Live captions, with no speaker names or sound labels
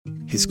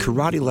his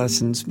karate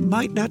lessons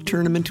might not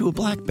turn him into a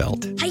black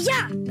belt.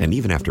 Hi-ya! And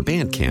even after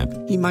band camp,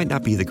 he might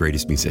not be the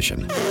greatest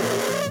musician.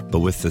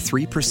 But with the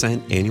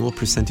 3% annual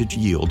percentage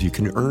yield you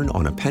can earn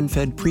on a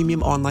PenFed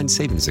premium online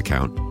savings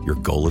account, your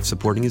goal of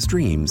supporting his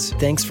dreams...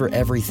 Thanks for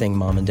everything,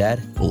 Mom and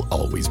Dad. ...will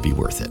always be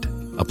worth it.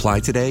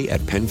 Apply today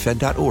at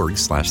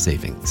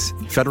PenFed.org/savings.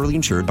 Federally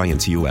insured by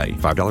NCUA.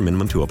 $5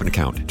 minimum to open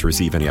account. To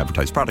receive any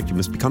advertised product, you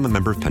must become a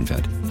member of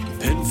PenFed.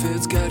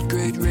 PenFed's got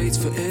great rates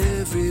for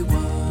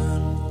everyone.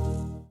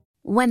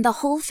 When the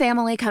whole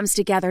family comes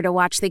together to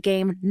watch the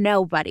game,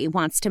 nobody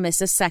wants to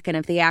miss a second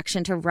of the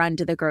action to run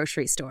to the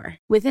grocery store.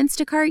 With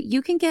Instacart,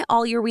 you can get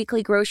all your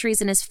weekly groceries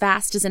in as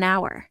fast as an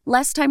hour.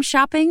 Less time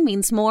shopping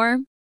means more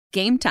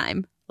game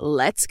time.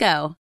 Let's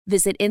go.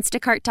 Visit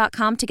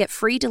instacart.com to get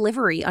free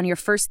delivery on your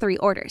first 3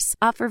 orders.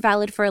 Offer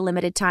valid for a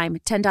limited time.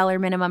 $10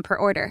 minimum per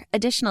order.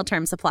 Additional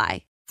terms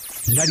apply.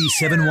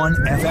 97.1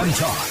 FM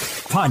Talk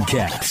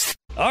Podcast.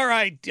 All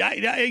right.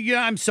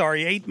 I'm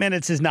sorry. 8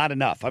 minutes is not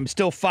enough. I'm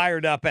still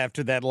fired up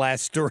after that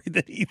last story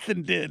that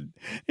Ethan did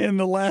in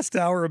the last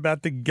hour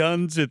about the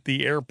guns at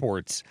the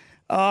airports.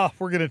 We're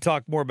going to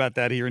talk more about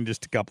that here in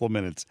just a couple of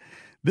minutes.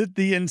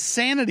 The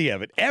insanity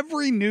of it.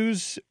 Every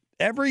news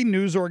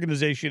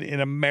organization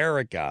in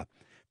America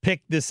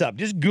picked this up.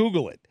 Just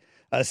Google it.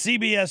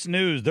 CBS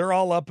News, they're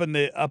all up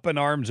in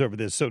arms over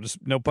this, so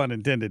no pun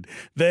intended.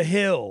 The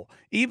Hill,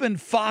 even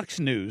Fox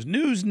News,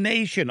 News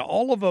Nation,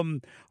 all of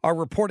them are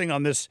reporting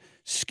on this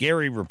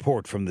scary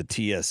report from the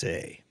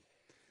TSA.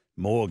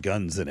 More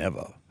guns than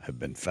ever have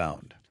been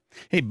found.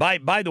 Hey,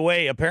 by the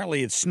way,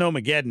 apparently it's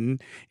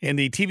Snowmageddon, and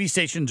the TV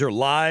stations are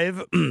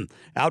live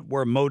out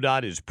where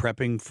MoDOT is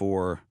prepping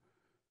for,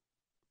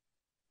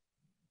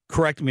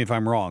 correct me if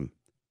I'm wrong,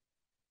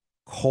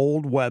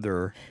 cold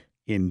weather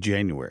in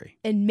January.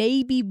 And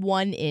maybe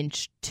 1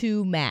 inch,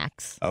 2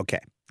 max. Okay.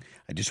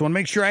 I just want to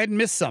make sure I hadn't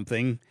missed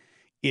something.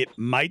 It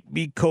might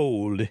be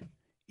cold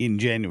in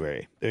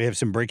January. They have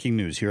some breaking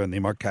news here on the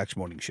Marc Cox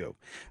Morning Show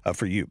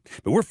for you.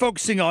 But we're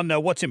focusing on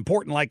what's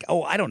important, like,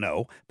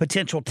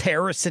 potential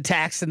terrorist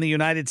attacks in the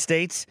United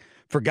States.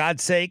 For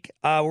God's sake,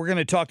 we're going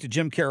to talk to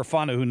Jim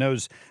Carafano, who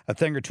knows a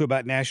thing or two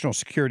about national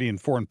security and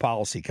foreign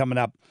policy, coming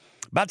up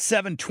about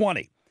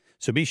 7:20.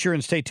 So be sure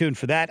and stay tuned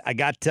for that. I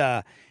got...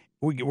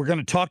 We're going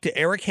to talk to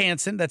Eric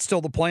Hanson. That's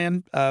still the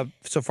plan,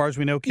 so far as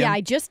we know, Kim? Yeah,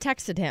 I just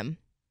texted him.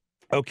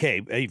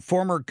 Okay, a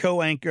former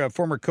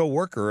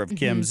co-worker of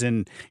Kim's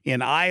in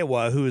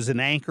Iowa, who is an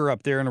anchor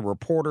up there and a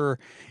reporter,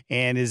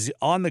 and is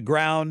on the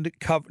ground,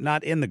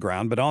 not in the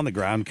ground, but on the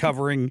ground,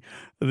 covering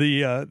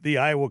the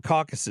Iowa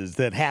caucuses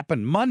that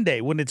happened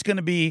Monday, when it's going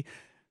to be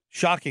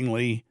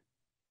shockingly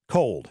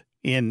cold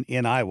in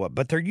Iowa.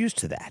 But they're used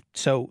to that,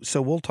 so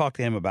we'll talk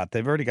to him about that.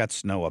 They've already got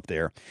snow up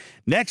there.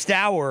 Next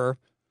hour,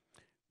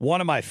 one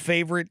of my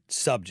favorite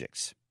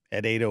subjects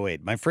at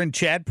 8:08. My friend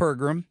Chad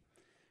Pergram,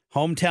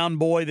 hometown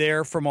boy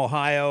there from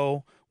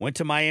Ohio, went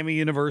to Miami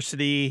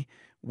University,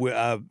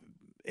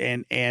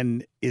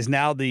 and is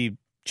now the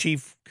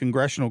chief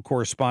congressional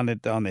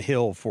correspondent on the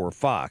Hill for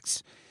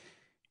Fox.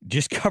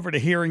 Just covered a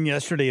hearing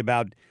yesterday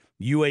about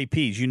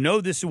UAPs. You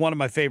know this is one of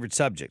my favorite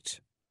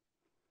subjects.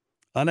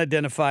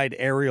 Unidentified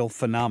aerial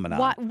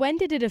phenomena. When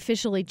did it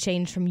officially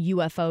change from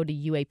UFO to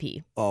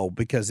UAP? Oh,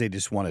 because they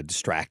just want to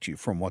distract you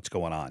from what's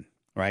going on.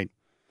 Right?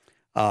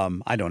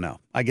 I don't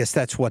know. I guess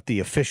that's what the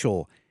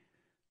official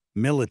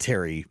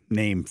military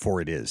name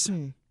for it is.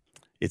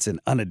 It's an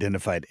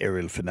unidentified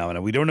aerial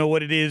phenomenon. We don't know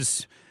what it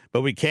is,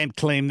 but we can't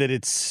claim that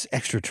it's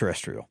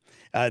extraterrestrial.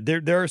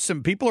 There are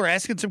some people are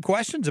asking some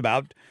questions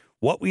about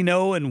what we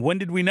know and when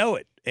did we know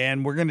it.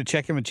 And we're going to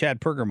check in with Chad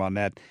Pergram on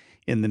that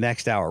in the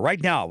next hour.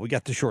 Right now, we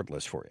got the short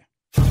list for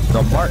you.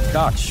 The Marc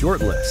Cox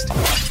short list.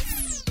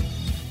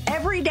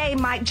 Every day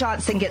Mike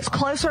Johnson gets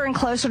closer and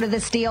closer to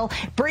this deal,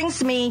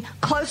 brings me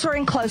closer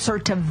and closer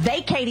to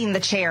vacating the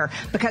chair,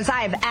 because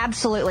I have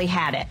absolutely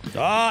had it.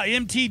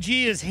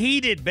 MTG is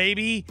heated,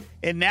 baby.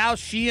 And now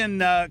she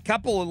and at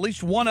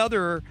least one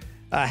other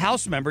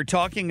House member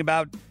talking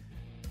about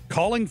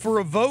calling for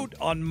a vote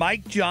on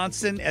Mike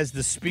Johnson as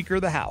the Speaker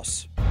of the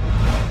House.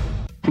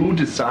 Who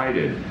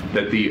decided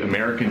that the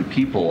American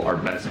people are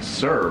best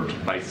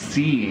served by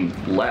seeing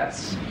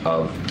less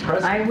of the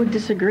president? I would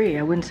disagree.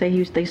 I wouldn't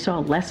say they saw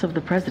less of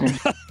the president.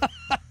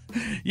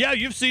 Yeah,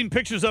 you've seen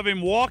pictures of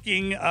him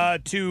walking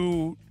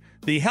to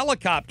the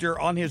helicopter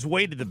on his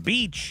way to the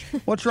beach.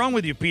 What's wrong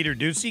with you, Peter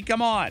Ducey?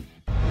 Come on.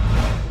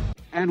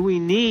 And we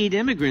need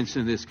immigrants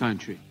in this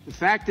country. The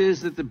fact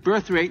is that the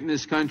birth rate in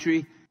this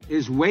country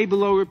is way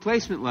below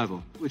replacement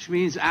level, which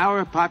means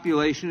our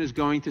population is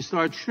going to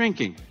start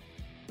shrinking.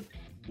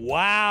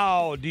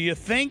 Wow. Do you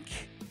think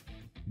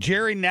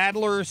Jerry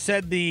Nadler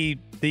said the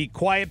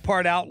quiet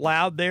part out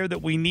loud there,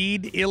 that we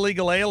need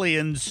illegal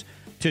aliens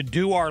to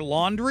do our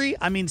laundry?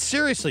 I mean,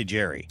 seriously,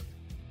 Jerry,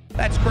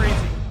 that's crazy.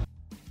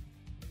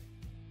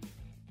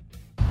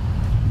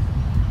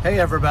 Hey,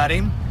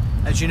 everybody.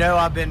 As you know,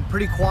 I've been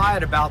pretty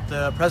quiet about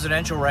the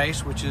presidential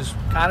race, which is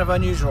kind of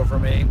unusual for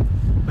me.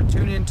 But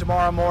tune in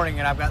tomorrow morning,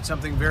 and I've got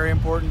something very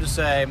important to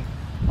say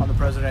on the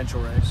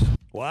presidential race.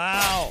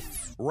 Wow.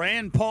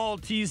 Rand Paul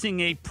teasing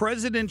a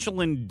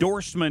presidential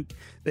endorsement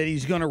that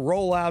he's going to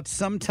roll out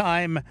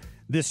sometime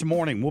this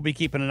morning. We'll be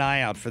keeping an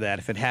eye out for that.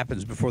 If it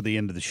happens before the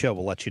end of the show,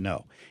 we'll let you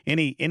know.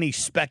 Any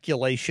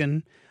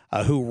speculation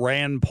who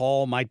Rand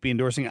Paul might be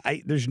endorsing?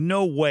 There's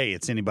no way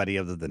it's anybody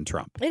other than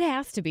Trump. It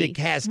has to be. It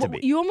has to be.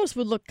 You almost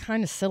would look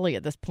kind of silly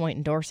at this point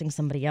endorsing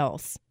somebody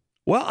else.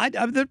 Well,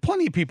 there are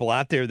plenty of people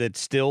out there that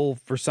still,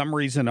 for some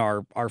reason,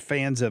 are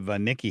fans of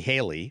Nikki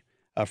Haley,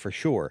 for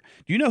sure.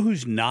 Do you know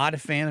who's not a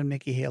fan of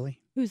Nikki Haley?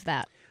 Who's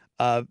that?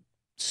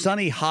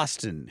 Sunny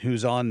Hostin,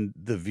 who's on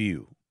The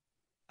View.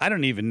 I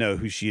don't even know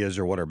who she is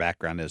or what her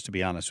background is, to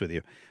be honest with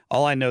you.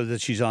 All I know is that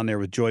she's on there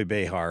with Joy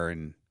Behar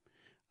and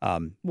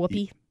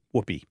Whoopi.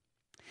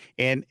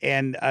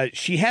 And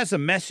she has a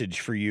message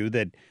for you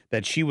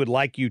that she would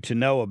like you to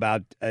know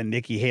about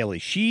Nikki Haley.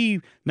 She,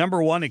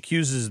 number one,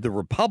 accuses the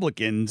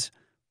Republicans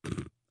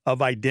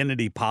of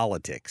identity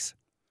politics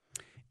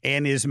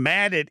and is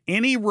mad at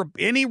any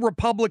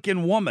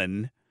Republican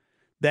woman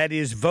that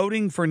is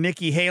voting for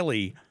Nikki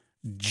Haley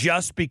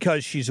just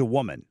because she's a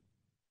woman.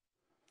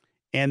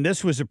 And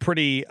this was a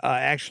pretty,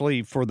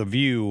 actually, for The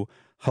View,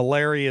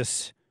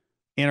 hilarious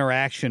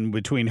interaction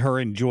between her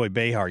and Joy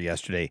Behar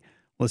yesterday.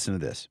 Listen to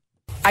this.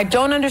 I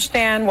don't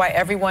understand why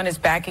everyone is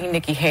backing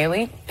Nikki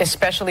Haley,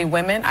 especially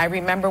women. I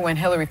remember when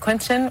Hillary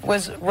Clinton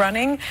was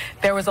running,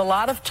 there was a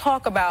lot of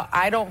talk about,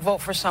 I don't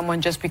vote for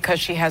someone just because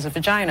she has a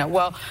vagina.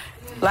 Well,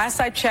 last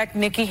I checked,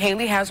 Nikki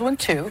Haley has one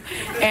too.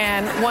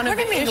 And one of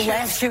the issues...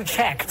 last you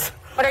checked?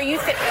 What are you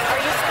saying?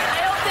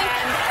 I don't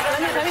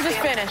think... Let me just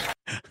finish.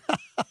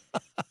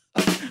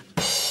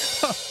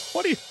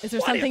 Is there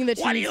something that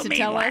she needs to tell us? What do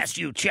you mean last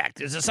you checked?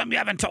 Is there something you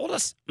haven't told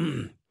us?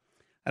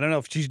 I don't know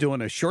if she's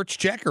doing a shorts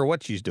check or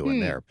what she's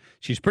doing there.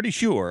 She's pretty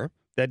sure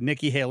that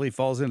Nikki Haley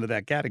falls into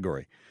that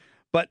category.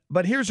 But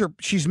here's her.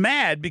 She's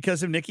mad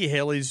because of Nikki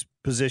Haley's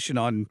position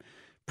on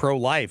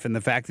pro-life and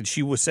the fact that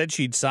she said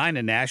she'd sign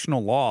a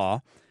national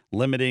law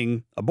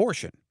limiting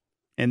abortion.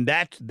 And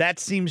that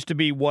seems to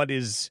be what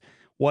is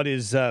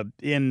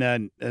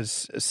in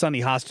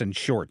Sunny Hostin's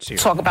shorts here.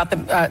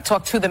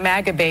 Talk to the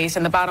MAGA base,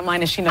 and the bottom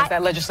line is she knows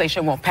that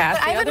legislation won't pass.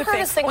 I haven't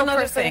heard a single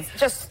person,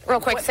 just real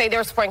quick, say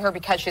they're supporting her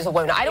because she's a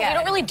woman. We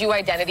don't really do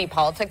identity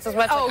politics as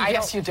much.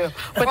 Yes, you do.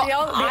 But I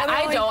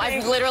don't.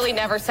 I've literally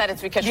never said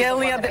it's because she's a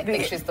woman. I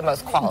think she's the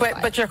most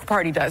qualified. But your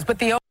party does. But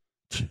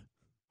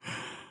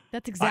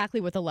That's exactly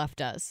what the left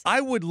does.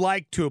 I would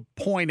like to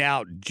point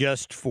out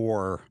just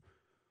for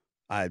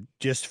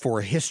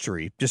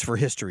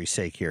history's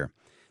sake here,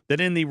 that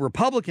in the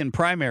Republican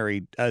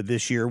primary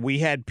this year, we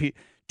had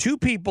two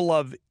people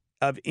of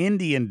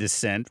Indian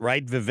descent,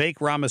 right? Vivek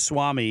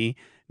Ramaswamy,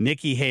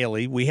 Nikki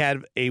Haley. We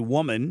had a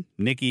woman,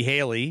 Nikki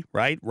Haley,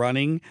 right,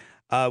 running.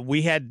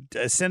 We had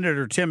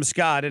Senator Tim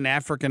Scott, an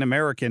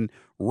African-American,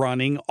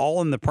 running,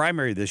 all in the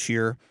primary this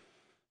year.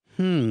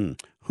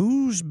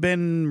 Who's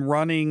been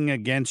running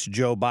against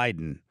Joe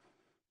Biden?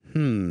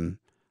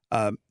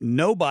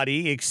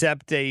 Nobody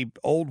except a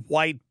old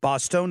white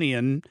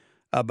Bostonian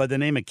by the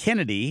name of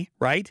Kennedy,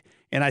 right?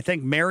 And I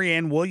think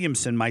Marianne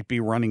Williamson might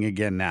be running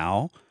again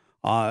now,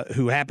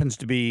 who happens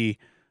to be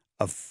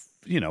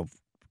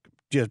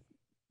just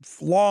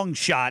long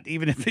shot,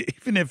 even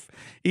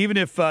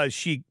if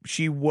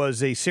she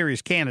was a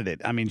serious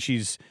candidate. I mean,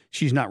 she's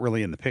not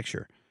really in the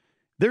picture.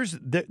 There's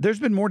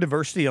been more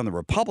diversity on the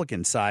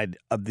Republican side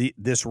of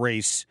this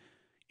race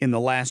in the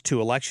last two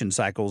election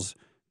cycles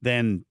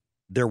than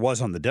there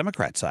was on the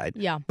Democrat side.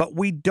 Yeah. But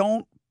we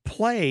don't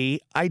play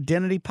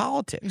identity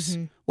politics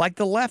like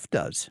the left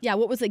does. Yeah,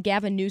 what was it,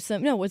 Gavin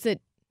Newsom? No, was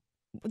it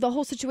the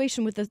whole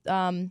situation with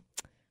the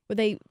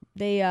where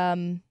they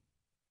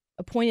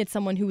appointed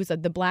someone who was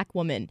the black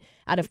woman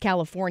out of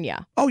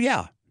California? Oh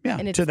yeah,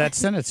 and to that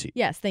Senate seat.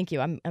 Yes, thank you.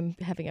 I'm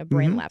having a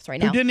brain lapse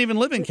right now. Who didn't even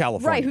live in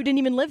California? Right, who didn't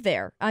even live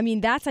there. I mean,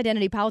 that's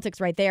identity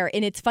politics right there.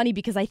 And it's funny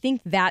because I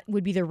think that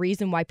would be the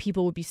reason why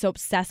people would be so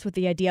obsessed with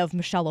the idea of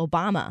Michelle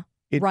Obama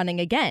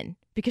running again.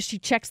 Because she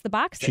checks the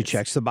boxes. She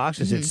checks the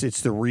boxes.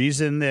 It's the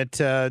reason that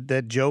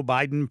Joe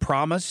Biden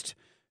promised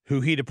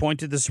who he'd appoint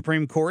to the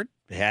Supreme Court,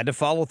 had to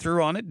follow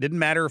through on it. Didn't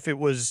matter if it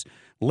was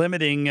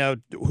limiting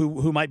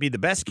who might be the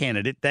best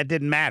candidate. That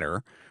didn't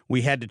matter.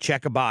 We had to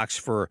check a box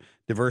for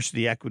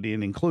diversity, equity,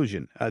 and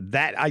inclusion.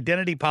 That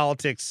identity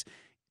politics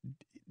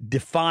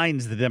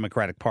defines the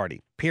Democratic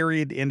Party.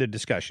 Period. End of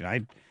discussion.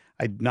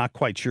 I'm not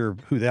quite sure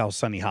who the hell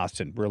Sunny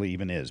Hostin really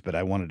even is, but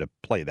I wanted to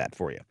play that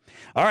for you.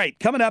 All right,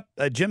 coming up,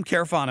 Jim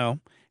Carafano,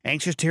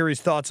 anxious to hear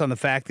his thoughts on the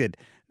fact that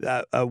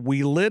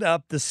we lit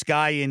up the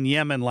sky in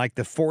Yemen like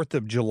the 4th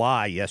of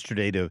July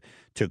yesterday, to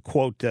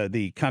quote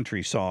the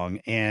country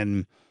song,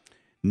 and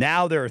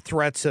now there are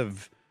threats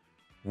of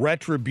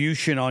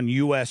retribution on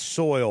U.S.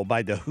 soil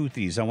by the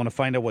Houthis. I want to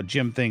find out what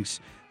Jim thinks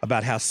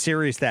about how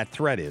serious that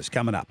threat is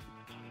coming up.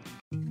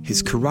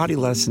 His karate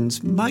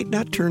lessons might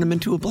not turn him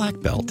into a black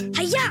belt.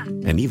 Hi-ya!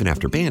 And even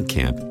after band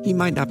camp, he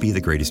might not be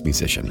the greatest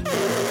musician.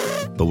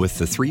 But with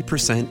the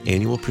 3%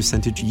 annual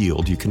percentage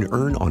yield you can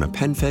earn on a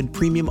PenFed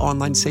premium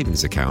online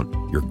savings account,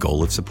 your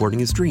goal of supporting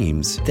his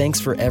dreams... Thanks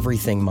for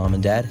everything, Mom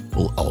and Dad.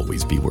 ...will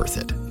always be worth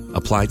it.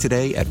 Apply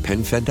today at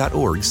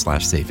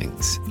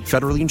PenFed.org/savings.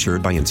 Federally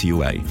insured by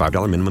NCUA.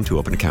 $5 minimum to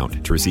open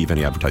account. To receive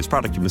any advertised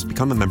product, you must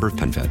become a member of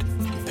PenFed.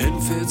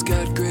 PenFed's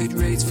got great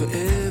rates for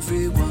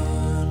everyone.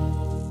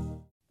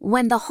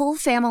 When the whole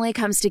family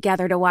comes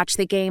together to watch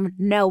the game,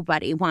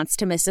 nobody wants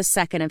to miss a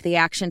second of the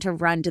action to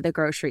run to the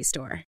grocery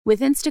store.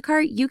 With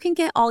Instacart, you can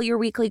get all your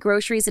weekly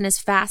groceries in as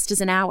fast as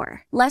an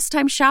hour. Less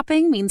time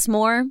shopping means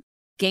more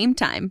game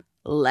time.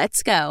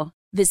 Let's go.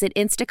 Visit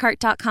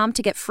instacart.com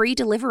to get free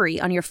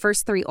delivery on your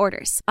first 3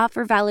 orders.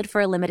 Offer valid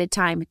for a limited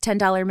time.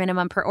 $10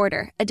 minimum per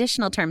order.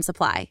 Additional terms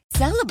apply.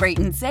 Celebrate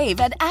and save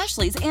at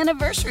Ashley's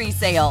Anniversary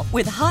Sale.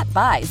 With Hot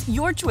Buys,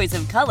 your choice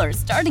of colors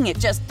starting at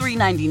just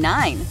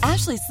 $3.99.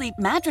 Ashley Sleep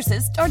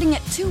mattresses starting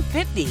at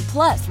 $2.50.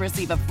 Plus,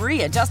 receive a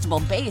free adjustable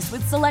base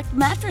with select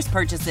mattress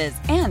purchases.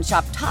 And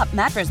shop top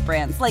mattress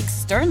brands like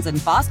Stearns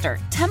 & Foster,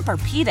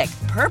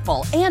 Tempur-Pedic,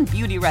 Purple, and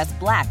Beautyrest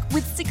Black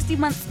with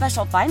 60-month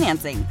special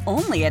financing.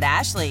 Only at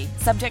Ashley.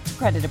 Subject to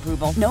credit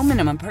approval. No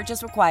minimum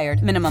purchase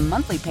required. Minimum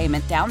monthly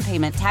payment, down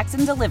payment, tax,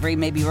 and delivery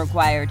may be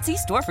required. See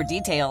store for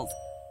details.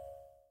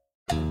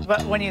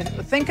 But when you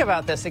think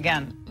about this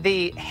again,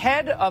 the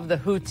head of the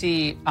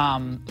Houthi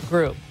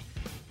group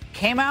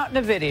came out in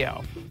a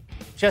video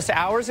just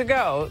hours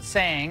ago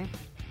saying,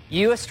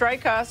 you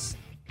strike us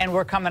and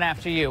we're coming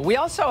after you. We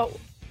also,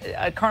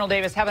 Colonel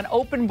Davis, have an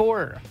open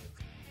border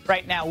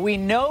right now. We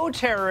know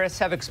terrorists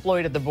have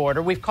exploited the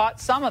border. We've caught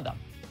some of them.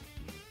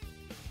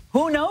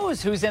 Who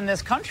knows who's in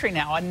this country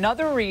now?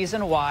 Another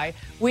reason why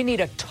we need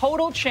a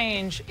total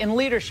change in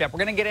leadership.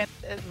 We're going to get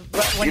in.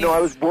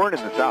 I was born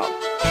in the South.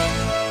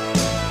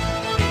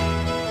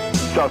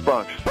 South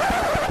Bronx.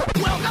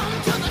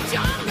 Welcome to the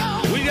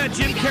jungle. We got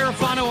Jim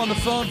Carafano on the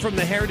phone from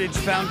the Heritage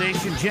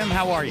Foundation. Jim,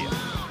 how are you?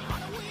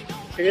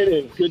 It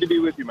is good to be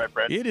with you, my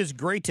friend. It is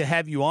great to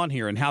have you on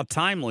here, and how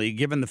timely,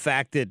 given the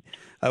fact that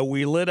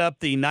we lit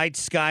up the night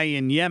sky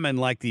in Yemen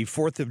like the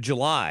 4th of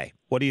July.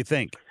 What do you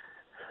think?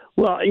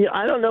 Well,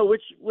 I don't know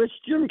which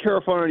Jim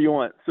Carafano do you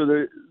want. So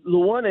the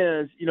one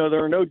is,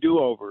 there are no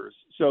do-overs.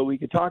 So we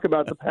could talk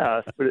about the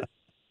past, but it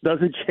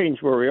doesn't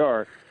change where we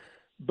are.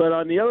 But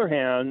on the other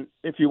hand,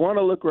 if you want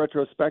to look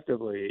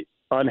retrospectively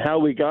on how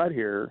we got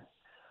here,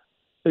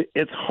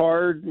 it's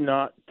hard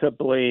not to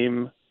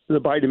blame the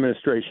Biden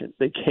administration.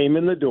 They came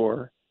in the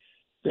door.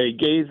 They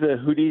gave the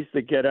Houthis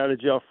the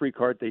get-out-of-jail-free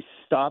card. They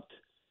stopped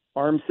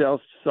arms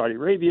sales to Saudi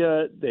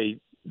Arabia. They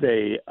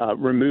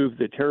removed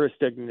the terrorist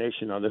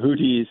designation on the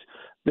Houthis.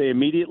 They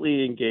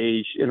immediately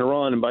engaged in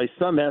Iran. And by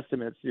some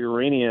estimates, the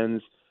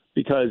Iranians,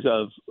 because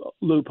of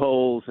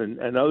loopholes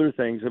and other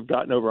things, have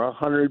gotten over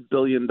 $100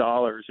 billion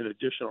in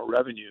additional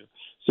revenue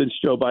since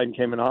Joe Biden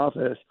came in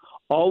office,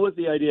 all with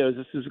the idea is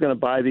this is going to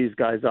buy these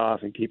guys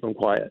off and keep them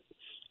quiet.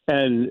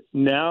 And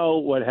now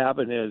what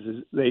happened is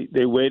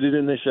they waited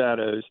in the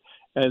shadows,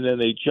 and then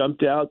they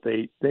jumped out.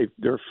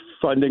 They're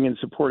funding and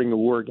supporting the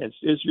war against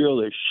Israel.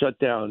 They shut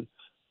down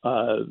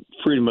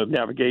freedom of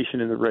navigation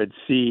in the Red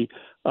Sea.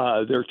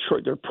 They're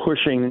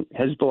pushing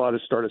Hezbollah to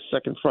start a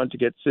second front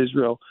against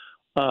Israel.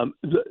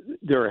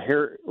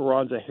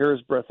 Iran's a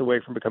hair's breadth away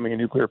from becoming a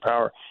nuclear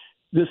power.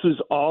 This was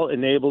all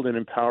enabled and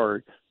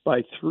empowered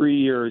by 3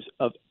 years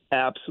of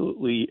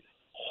absolutely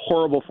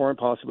horrible foreign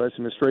policy by this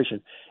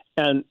administration.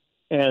 And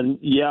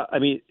yeah, I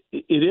mean,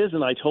 it is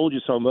an I told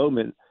you so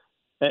moment,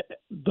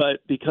 but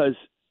because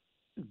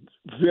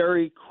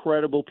very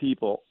credible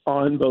people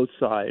on both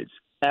sides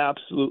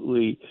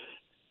absolutely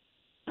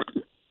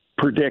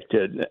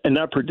predicted, and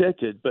not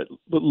predicted, but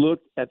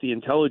looked at the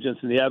intelligence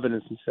and the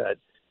evidence and said,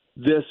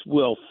 this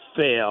will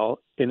fail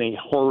in a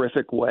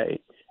horrific way.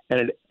 And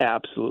it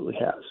absolutely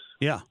has.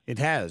 Yeah, it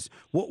has.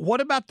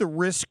 What about the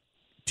risk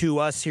to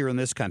us here in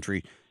this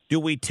country? Do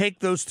we take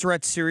those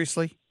threats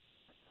seriously?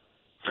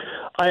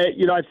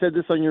 I've said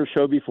this on your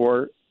show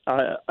before.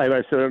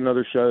 I've said it on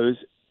other shows,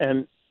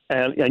 and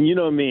you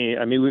know me.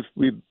 I mean,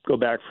 we go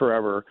back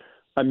forever.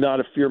 I'm not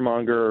a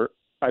fearmonger.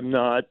 I'm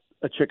not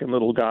a chicken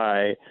little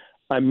guy.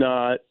 I'm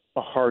not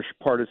a harsh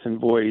partisan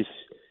voice.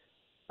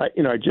 I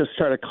just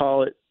try to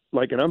call it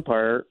like an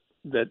umpire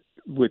that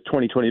with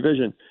 20/20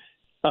 vision,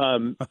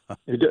 who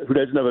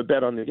doesn't have a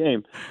bet on the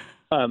game.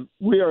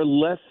 We are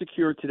less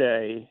secure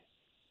today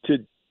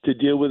to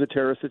deal with a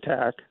terrorist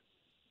attack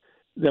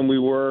than we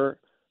were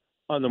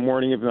on the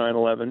morning of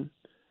 9/11.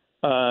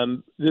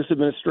 This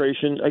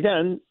administration,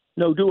 again,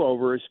 no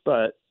do-overs,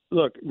 but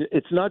look,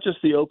 it's not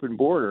just the open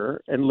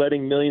border and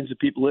letting millions of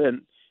people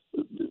in.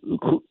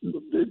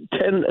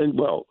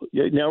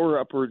 Now we're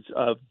upwards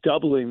of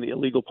doubling the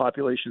illegal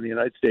population of the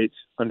United States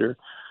under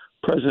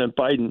President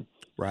Biden.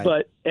 Right.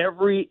 But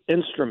every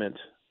instrument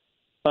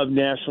of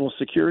national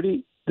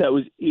security that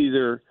was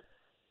either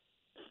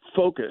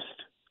focused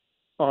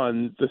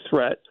on the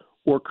threat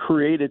or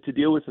created to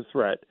deal with the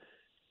threat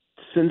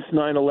since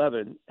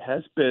 9/11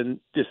 has been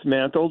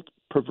dismantled,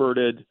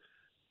 perverted,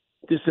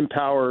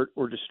 disempowered,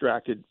 or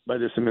distracted by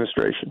this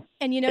administration.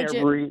 And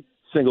every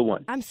single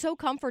one. I'm so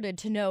comforted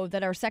to know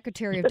that our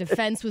Secretary of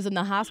Defense was in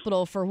the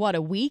hospital for,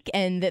 a week,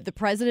 and that the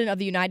President of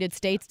the United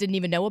States didn't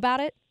even know about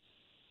it?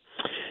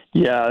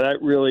 Yeah,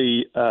 that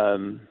really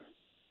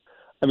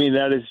I mean,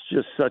 that is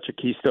just such a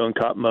Keystone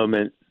Cop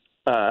moment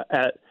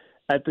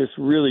at this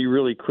really,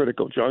 really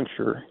critical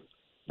juncture.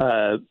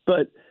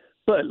 But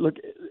look,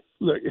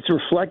 it's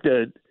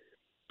reflected.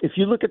 If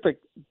you look at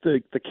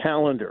the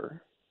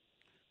calendar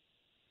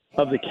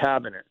of the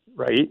cabinet,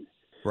 right?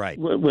 Right.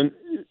 When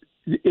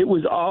it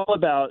was all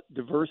about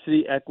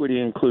diversity, equity,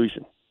 and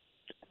inclusion.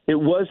 It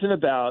wasn't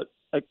about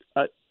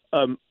a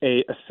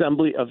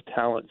assembly of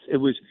talents. It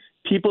was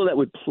people that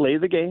would play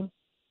the game,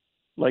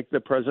 like the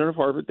president of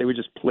Harvard. They would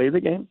just play the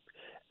game,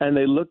 and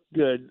they looked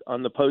good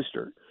on the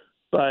poster.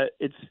 But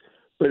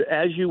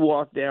as you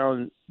walk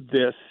down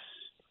this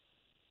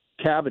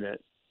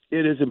cabinet,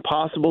 it is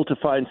impossible to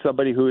find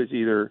somebody who is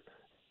either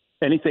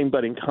anything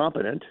but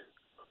incompetent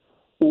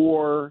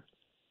or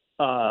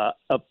a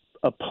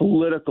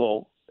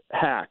political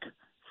hack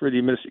for the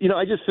administration.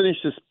 I just finished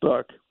this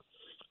book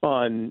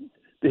on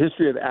the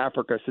history of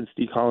Africa since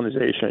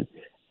decolonization.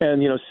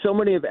 And, so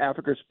many of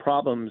Africa's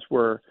problems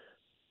were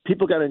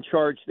people got in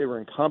charge. They were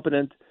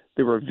incompetent.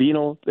 They were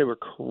venal. They were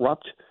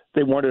corrupt.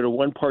 They wanted a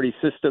one-party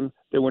system.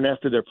 They went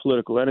after their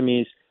political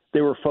enemies.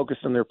 They were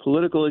focused on their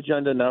political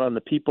agenda, not on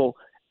the people.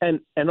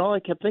 And all I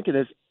kept thinking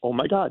is, oh,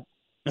 my God,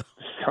 this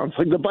sounds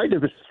like the Biden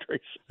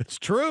administration. It's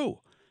true.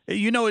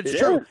 It's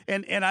true.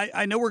 And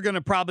I know we're going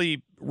to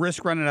probably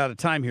risk running out of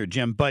time here,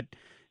 Jim, but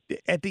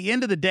at the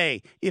end of the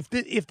day, if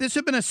this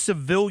had been a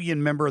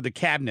civilian member of the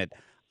cabinet,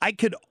 I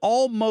could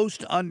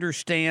almost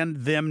understand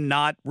them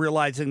not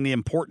realizing the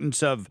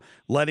importance of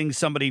letting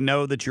somebody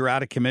know that you're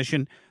out of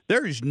commission.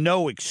 There is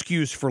no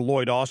excuse for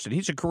Lloyd Austin.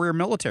 He's a career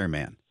military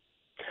man.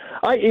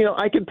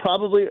 I could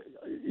probably,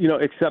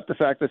 accept the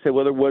fact that say,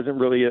 well, there wasn't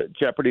really a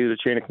jeopardy to the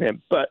chain of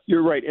command. But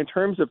you're right. In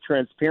terms of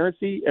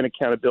transparency and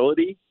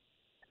accountability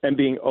and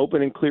being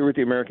open and clear with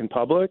the American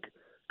public,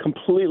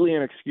 completely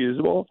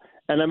inexcusable.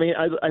 And I mean,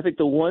 I think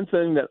the one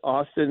thing that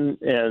Austin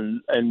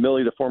and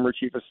Milley, the former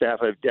chief of staff,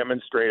 have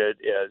demonstrated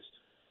is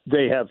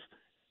they have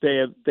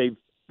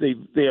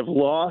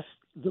lost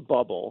the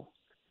bubble.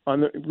 I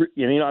was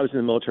in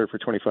the military for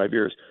 25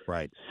 years.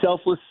 Right.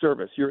 Selfless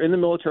service. You're in the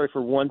military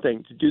for one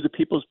thing, to do the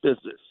people's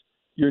business.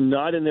 You're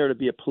not in there to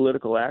be a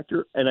political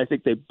actor. And I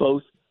think they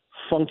both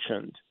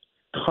functioned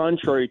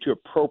contrary to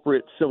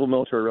appropriate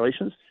civil-military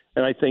relations.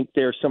 And I think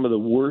they're some of the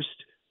worst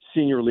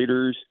senior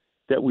leaders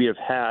that we have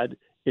had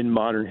in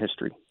modern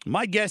history.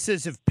 My guess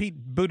is if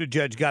Pete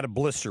Buttigieg got a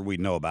blister, we'd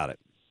know about it.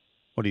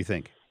 What do you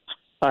think?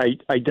 I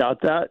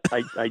doubt that.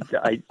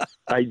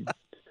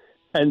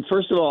 And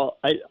first of all,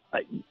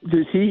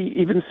 does he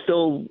even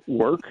still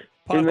work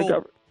in the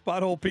government?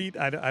 Pothole Pete?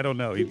 I don't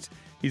know. He's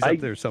up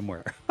there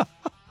somewhere.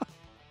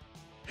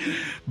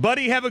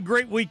 Buddy, have a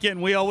great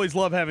weekend. We always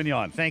love having you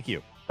on. Thank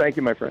you. Thank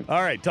you, my friend.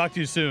 All right, talk to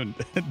you soon.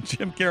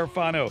 Jim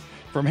Carafano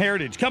from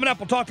Heritage. Coming up,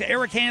 we'll talk to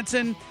Eric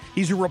Hanson.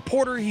 He's a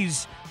reporter.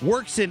 He's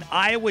works in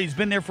Iowa. He's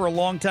been there for a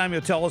long time.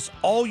 He'll tell us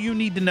all you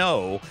need to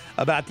know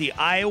about the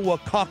Iowa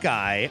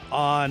Caucus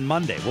on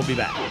Monday. We'll be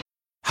back.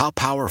 How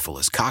powerful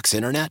is Cox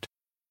Internet?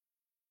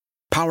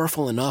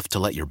 Powerful enough to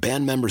let your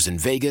band members in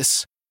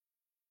Vegas,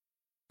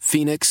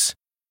 Phoenix,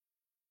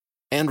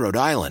 and Rhode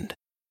Island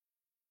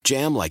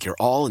jam like you're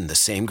all in the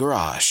same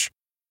garage.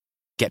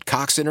 Get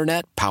Cox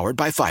Internet powered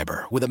by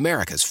fiber with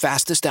America's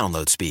fastest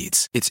download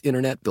speeds. It's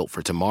internet built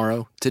for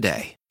tomorrow,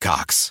 today.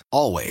 Cox,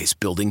 always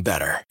building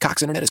better.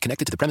 Cox Internet is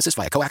connected to the premises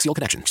via coaxial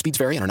connection. Speeds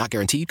vary and are not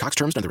guaranteed. Cox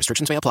terms and other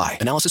restrictions may apply.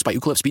 Analysis by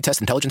Ookla Speed Test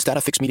Intelligence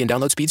Data. Fixed median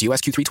download speeds.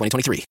 US Q3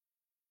 2023.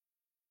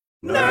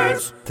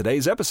 Nerds!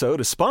 Today's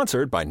episode is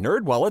sponsored by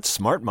NerdWallet's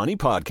Smart Money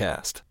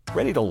Podcast.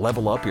 Ready to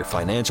level up your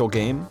financial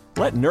game?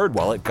 Let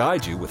NerdWallet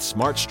guide you with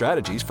smart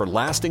strategies for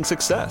lasting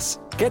success.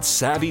 Get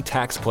savvy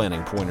tax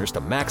planning pointers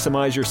to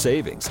maximize your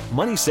savings,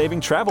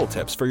 money-saving travel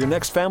tips for your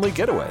next family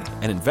getaway,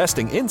 and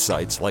investing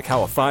insights like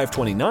how a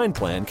 529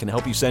 plan can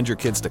help you send your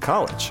kids to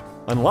college.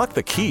 Unlock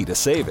the key to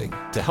saving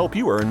to help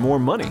you earn more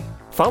money.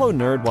 Follow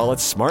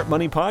NerdWallet's Smart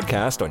Money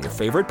Podcast on your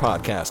favorite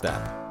podcast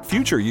app.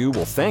 Future you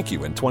will thank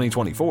you in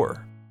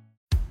 2024.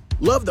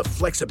 Love the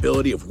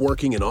flexibility of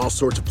working in all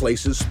sorts of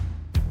places?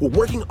 Well,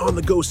 working on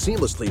the go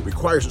seamlessly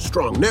requires a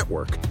strong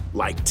network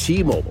like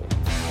T-Mobile.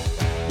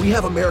 We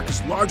have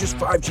America's largest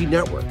 5G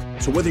network,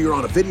 so whether you're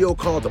on a video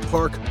call at the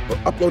park or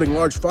uploading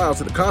large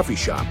files at a coffee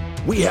shop,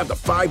 we have the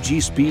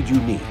 5G speed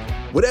you need.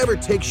 Whatever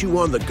takes you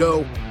on the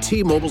go,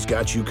 T-Mobile's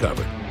got you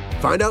covered.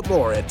 Find out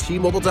more at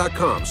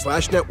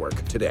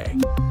T-Mobile.com/network today.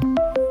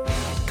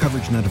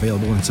 Coverage not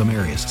available in some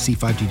areas. See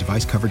 5G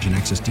device coverage and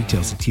access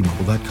details at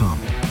T-Mobile.com.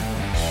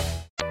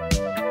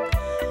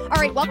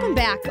 All right, welcome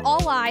back.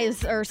 All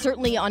eyes are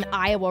certainly on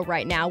Iowa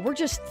right now. We're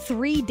just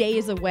 3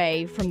 days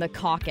away from the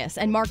caucus.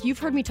 And Mark, you've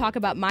heard me talk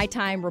about my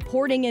time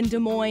reporting in Des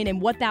Moines and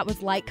what that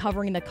was like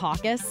covering the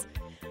caucus.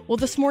 Well,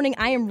 this morning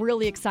I am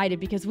really excited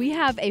because we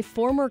have a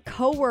former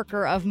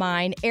coworker of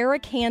mine,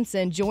 Eric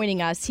Hanson,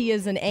 joining us. He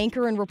is an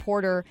anchor and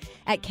reporter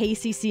at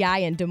KCCI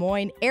in Des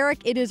Moines.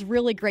 Eric, it is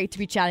really great to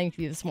be chatting with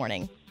you this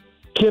morning.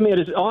 Kim, it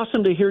is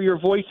awesome to hear your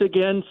voice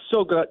again.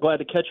 So glad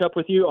to catch up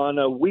with you on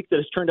a week that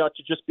has turned out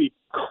to just be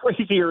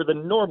crazier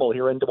than normal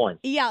here in Des Moines.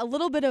 Yeah, a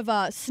little bit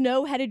of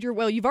snow headed your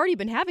way. Well, you've already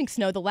been having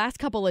snow the last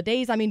couple of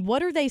days. I mean,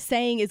 what are they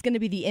saying is going to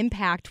be the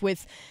impact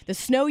with the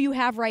snow you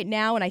have right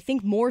now and I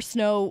think more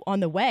snow on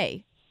the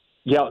way?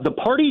 Yeah, the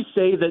parties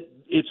say that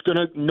it's going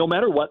to, no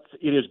matter what,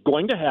 it is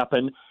going to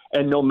happen,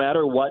 and no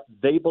matter what,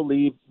 they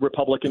believe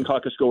Republican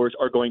caucus goers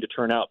are going to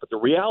turn out. But the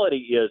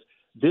reality is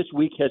this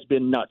week has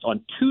been nuts.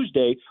 On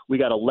Tuesday, we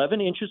got 11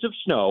 inches of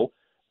snow,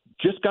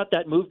 just got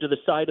that moved to the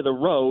side of the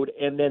road,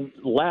 and then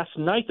last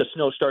night the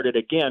snow started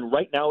again.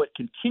 Right now it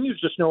continues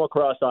to snow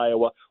across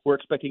Iowa. We're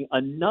expecting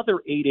another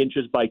 8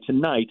 inches by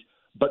tonight,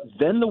 but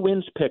then the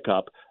winds pick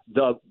up.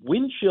 The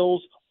wind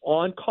chills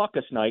on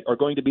caucus night are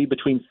going to be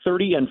between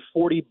 30 and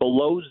 40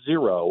 below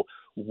zero.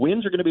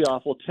 Winds are going to be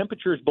awful,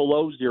 temperatures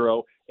below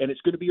zero, and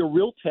it's going to be a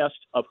real test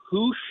of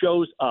who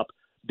shows up,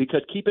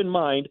 because keep in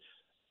mind,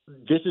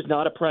 this is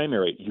not a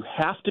primary. You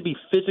have to be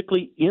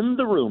physically in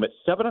the room at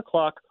 7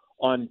 o'clock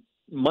on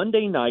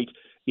Monday night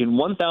in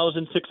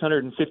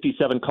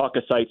 1,657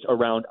 caucus sites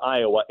around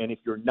Iowa, and if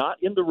you're not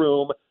in the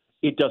room,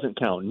 it doesn't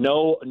count.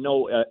 No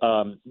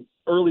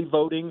early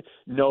voting,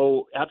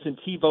 no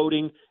absentee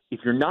voting.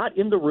 If you're not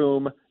in the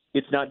room,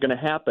 it's not going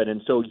to happen.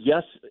 And so,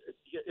 yes,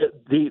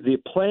 the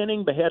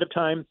planning ahead of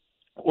time,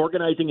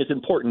 organizing is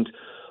important.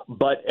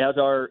 But as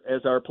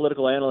our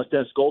political analyst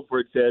Dennis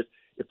Goldberg says,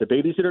 if the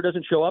babysitter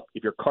doesn't show up,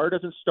 if your car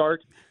doesn't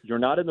start, you're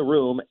not in the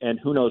room, and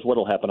who knows what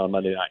will happen on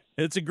Monday night.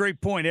 It's a great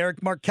point,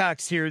 Eric. Marc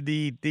Cox here.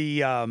 The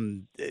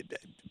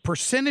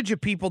percentage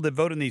of people that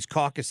vote in these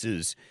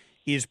caucuses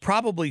is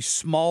probably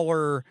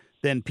smaller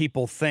than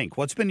people think.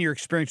 What's been your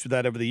experience with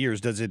that over the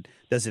years? Does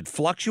it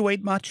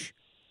fluctuate much?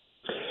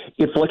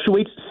 It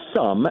fluctuates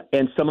some,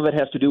 and some of it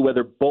has to do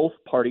whether both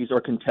parties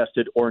are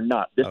contested or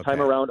not. This time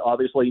around,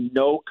 obviously,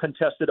 no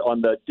contested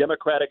on the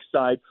Democratic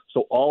side,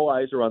 so all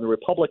eyes are on the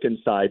Republican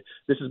side.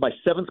 This is my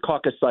 7th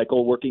caucus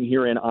cycle working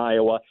here in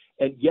Iowa,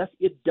 and yes,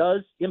 it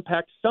does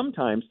impact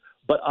sometimes,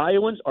 but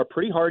Iowans are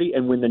pretty hardy,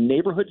 and when the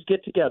neighborhoods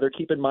get together,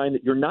 keep in mind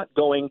that you're not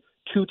going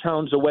 2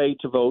 towns away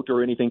to vote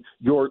or anything.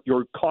 You're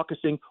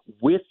caucusing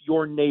with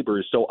your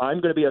neighbors. So I'm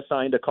going to be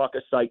assigned a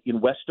caucus site in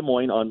West Des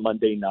Moines on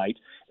Monday night,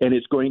 and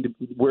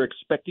we're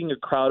expecting a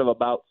crowd of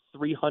about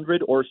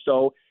 300 or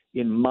so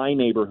in my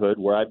neighborhood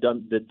where I've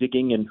done the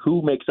digging and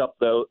who makes up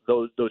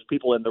those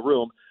people in the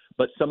room.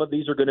 But some of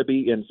these are going to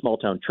be in small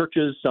town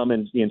churches, some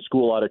in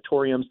school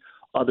auditoriums.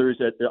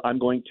 Others I'm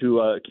going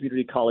to a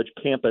community college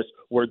campus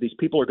where these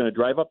people are going to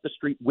drive up the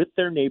street with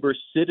their neighbors,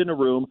 sit in a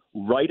room,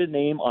 write a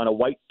name on a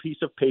white piece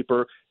of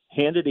paper,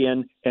 hand it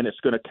in, and it's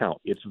going to count.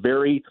 It's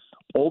very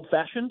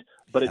old-fashioned,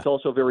 but it's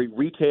also very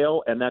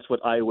retail, and that's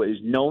what Iowa is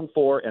known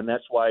for, and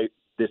that's why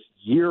this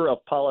year of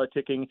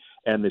politicking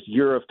and this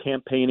year of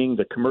campaigning,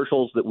 the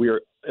commercials that we are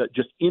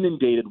just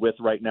inundated with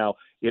right now,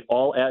 it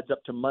all adds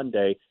up to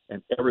Monday,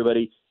 and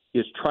everybody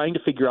is trying to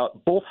figure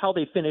out both how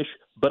they finish,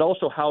 but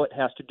also how it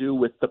has to do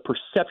with the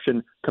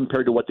perception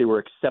compared to what they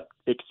were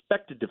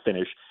expected to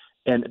finish.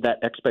 And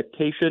that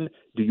expectation,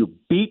 do you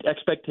beat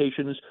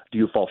expectations? Do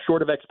you fall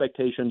short of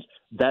expectations?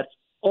 That's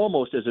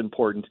almost as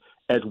important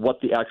as what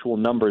the actual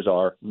numbers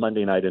are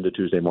Monday night into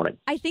Tuesday morning.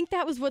 I think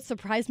that was what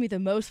surprised me the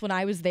most when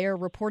I was there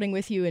reporting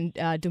with you in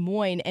Des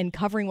Moines and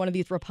covering one of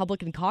these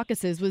Republican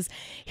caucuses was,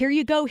 here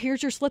you go,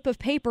 here's your slip of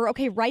paper.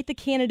 Okay, write the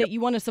candidate you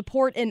want to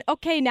support, and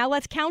okay, now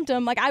let's count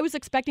them. Like, I was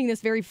expecting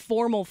this very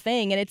formal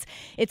thing, and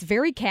it's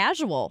very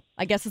casual,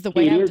 I guess is the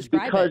way I would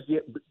describe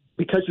it.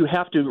 Because you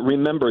have to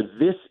remember,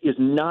 this is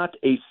not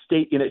a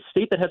state. In a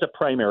state that has a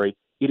primary,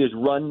 it is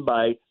run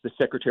by the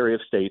Secretary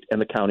of State and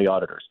the county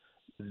auditors.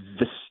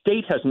 The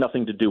state has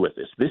nothing to do with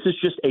this. This is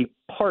just a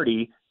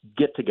party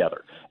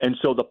get-together. And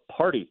so the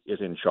party is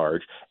in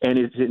charge, and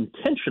it's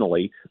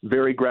intentionally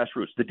very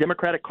grassroots. The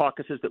Democratic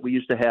caucuses that we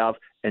used to have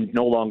and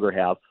no longer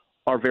have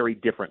are very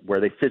different, where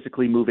they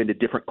physically move into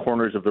different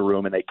corners of the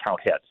room and they count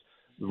heads.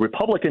 The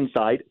Republican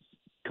side,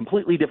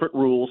 completely different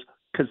rules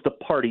because the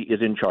party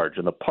is in charge.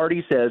 And the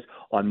party says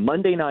on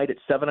Monday night at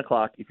 7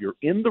 o'clock, if you're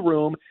in the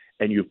room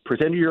and you've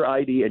presented your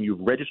ID and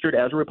you've registered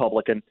as a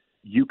Republican,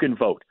 you can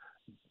vote.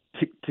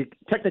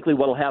 Technically,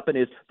 what will happen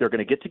is they're going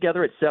to get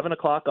together at 7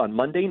 o'clock on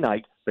Monday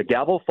night. The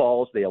gavel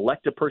falls. They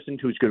elect a person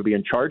who's going to be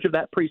in charge of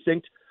that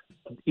precinct.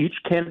 Each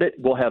candidate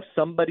will have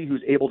somebody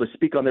who's able to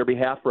speak on their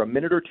behalf for a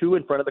minute or two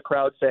in front of the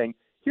crowd saying,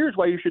 here's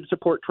why you should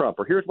support Trump,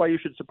 or here's why you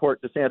should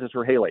support DeSantis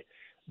or Haley.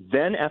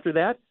 Then after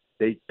that,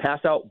 they pass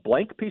out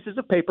blank pieces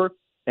of paper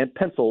and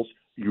pencils.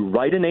 You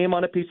write a name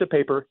on a piece of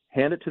paper,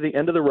 hand it to the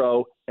end of the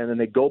row, and then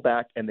they go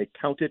back and they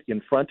count it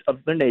in front of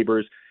their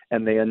neighbors,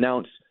 and they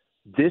announce,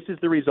 this is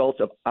the results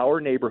of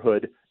our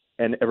neighborhood,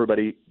 and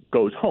everybody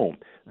goes home.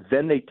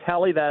 Then they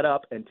tally that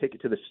up and take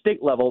it to the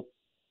state level,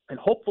 and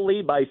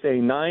hopefully by, say,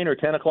 9 or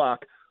 10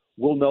 o'clock,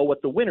 we'll know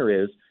what the winner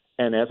is.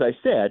 And as I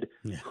said,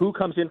 who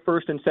comes in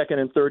first and second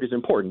and third is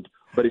important,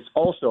 but it's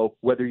also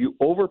whether you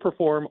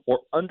overperform or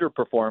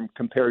underperform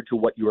compared to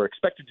what you are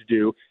expected to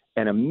do.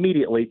 and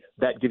immediately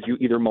that gives you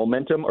either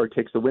momentum or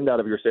takes the wind out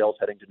of your sails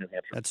heading to New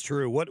Hampshire. That's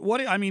true.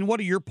 What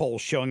are your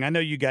polls showing? I know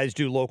you guys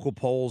do local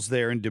polls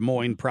there in Des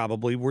Moines.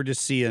 Probably we're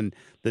just seeing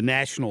the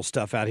national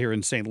stuff out here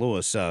in St.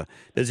 Louis.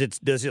 Does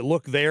it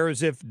look there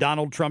as if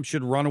Donald Trump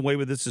should run away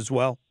with this as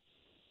well?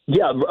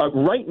 Yeah,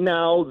 right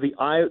now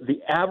the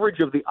average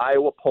of the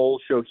Iowa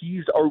polls show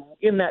he's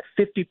in that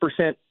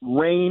 50%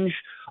 range,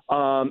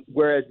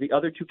 whereas the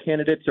other two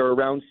candidates are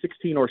around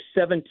 16 or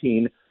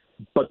 17.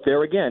 But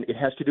there again, it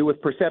has to do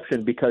with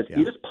perception, because it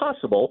is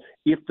possible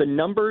if the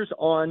numbers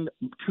on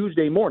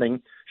Tuesday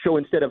morning show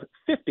instead of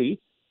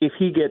 50, if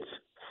he gets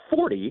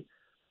 40,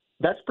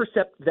 that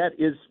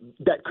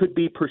could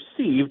be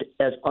perceived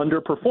as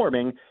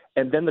underperforming,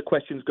 and then the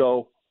questions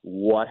go,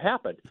 what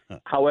happened?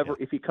 However,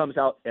 if he comes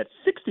out at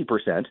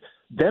 60%,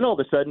 then all of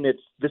a sudden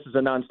this is a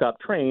nonstop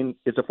train.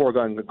 It's a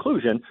foregone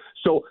conclusion.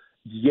 So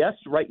yes,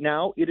 right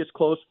now it is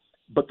close,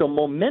 but the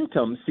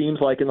momentum seems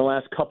like in the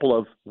last couple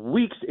of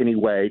weeks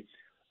anyway,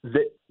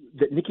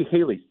 that Nikki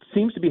Haley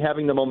seems to be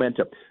having the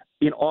momentum.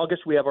 In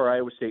August, we have our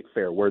Iowa State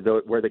Fair where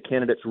the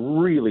candidates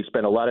really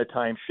spend a lot of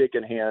time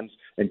shaking hands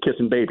and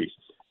kissing babies.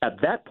 At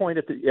that point,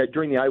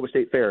 during the Iowa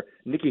State Fair,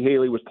 Nikki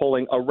Haley was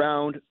polling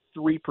around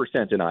 3%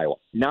 in Iowa.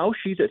 Now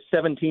she's at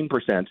 17%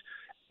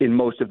 in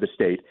most of the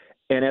state,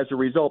 and as a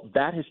result,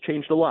 that has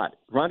changed a lot.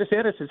 Ron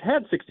DeSantis has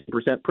had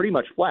 16% pretty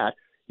much flat.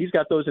 He's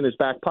got those in his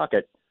back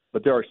pocket,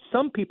 but there are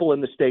some people in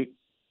the state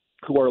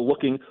who are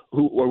looking,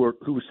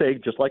 who say,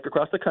 just like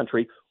across the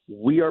country,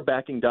 we are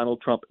backing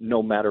Donald Trump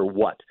no matter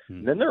what.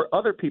 And then there are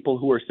other people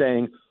who are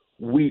saying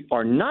we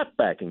are not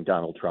backing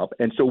Donald Trump,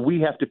 and so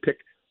we have to pick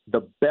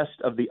the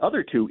best of the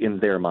other two in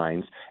their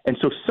minds. And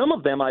so some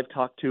of them I've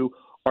talked to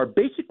are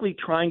basically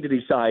trying to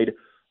decide,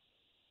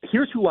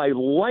 here's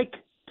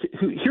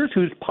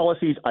whose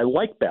policies I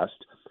like best,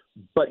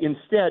 but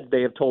instead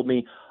they have told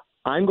me,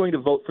 I'm going to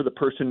vote for the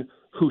person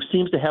who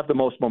seems to have the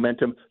most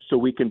momentum so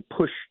we can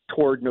push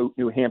toward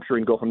New Hampshire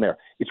and go from there.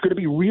 It's going to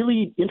be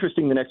really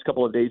interesting the next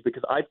couple of days,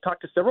 because I've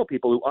talked to several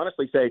people who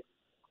honestly say,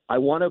 I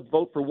want to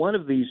vote for one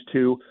of these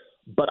two,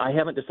 but I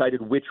haven't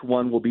decided which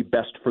one will be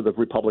best for the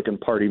Republican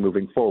Party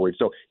moving forward.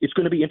 So it's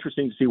going to be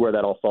interesting to see where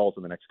that all falls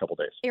in the next couple of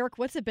days. Eric,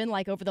 what's it been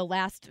like over the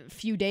last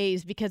few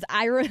days? Because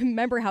I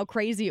remember how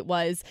crazy it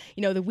was,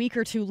 the week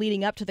or two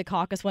leading up to the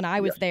caucus when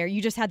I was there.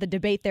 You just had the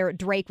debate there at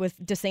Drake with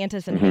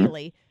DeSantis and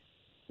Haley.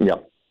 Yeah.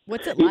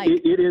 What's it like?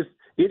 It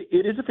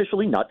is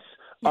officially nuts,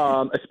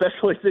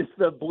 especially since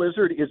the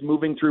blizzard is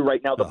moving through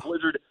right now. The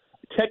blizzard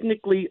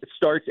technically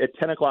starts at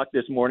 10 o'clock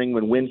this morning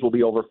when winds will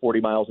be over 40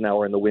 miles an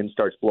hour and the wind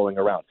starts blowing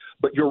around.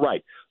 But you're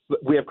right.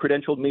 We have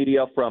credentialed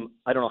media from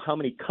I don't know how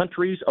many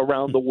countries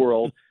around the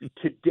world.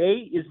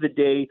 Today is the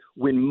day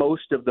when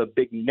most of the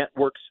big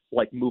networks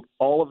move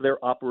all of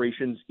their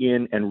operations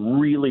in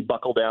and really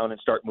buckle down and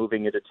start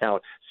moving into town,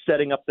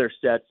 setting up their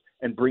sets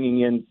and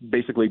bringing in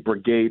basically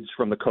brigades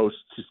from the coast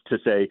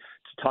to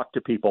talk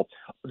to people.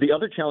 The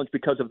other challenge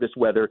because of this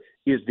weather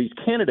is these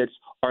candidates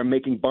are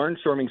making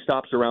barnstorming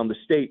stops around the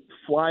state,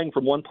 flying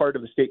from one part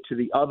of the state to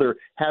the other,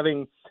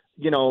 having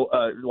 6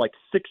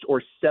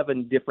 or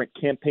 7 different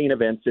campaign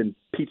events in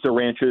pizza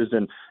ranches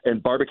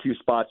and barbecue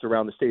spots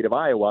around the state of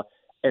Iowa.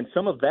 And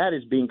some of that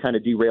is being kind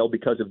of derailed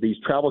because of these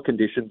travel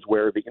conditions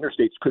where the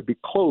interstates could be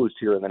closed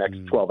here in the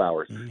next 12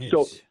 hours. Yes.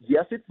 So,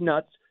 yes, it's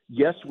nuts.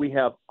 Yes, we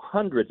have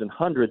hundreds and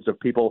hundreds of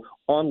people,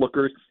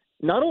 onlookers,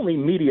 not only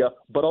media,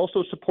 but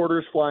also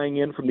supporters flying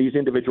in from these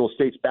individual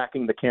states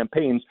backing the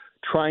campaigns,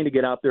 trying to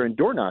get out there and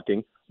door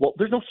knocking. Well,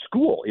 there's no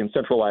school in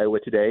central Iowa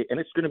today, and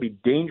it's going to be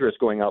dangerous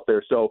going out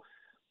there. So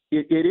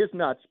it is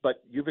nuts,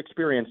 but you've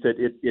experienced it.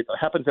 It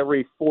happens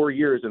every 4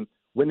 years, and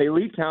when they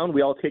leave town,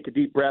 we all take a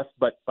deep breath,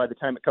 but by the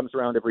time it comes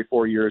around every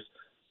 4 years,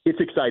 it's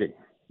exciting.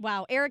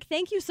 Wow. Eric,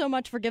 thank you so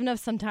much for giving us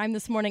some time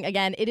this morning.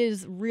 Again, it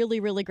is really,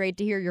 really great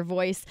to hear your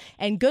voice.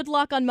 And good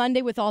luck on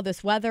Monday with all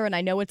this weather, and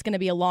I know it's going to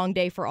be a long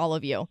day for all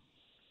of you.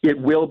 It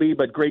will be,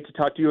 but great to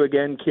talk to you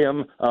again,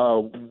 Kim.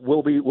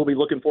 We'll be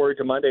looking forward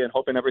to Monday and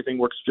hoping everything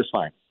works just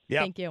fine. Yeah.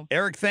 Thank you.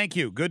 Eric, thank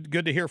you.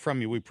 Good to hear from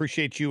you. We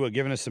appreciate you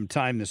giving us some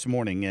time this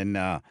morning.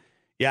 And,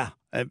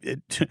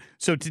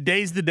 so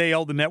today's the day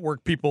all the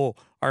network people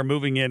are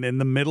moving in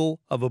the middle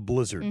of a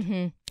blizzard.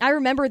 Mm-hmm. I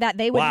remember that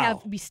they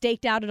would be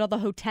staked out at all the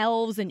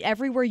hotels, and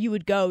everywhere you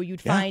would go,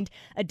 you'd find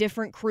a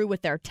different crew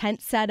with their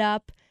tent set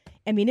up.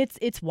 I mean,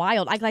 it's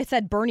wild. Like I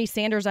said, Bernie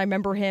Sanders, I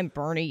remember him.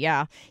 Bernie,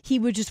 he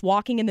was just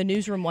walking in the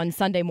newsroom one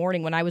Sunday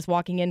morning when I was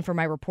walking in for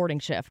my reporting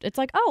shift. It's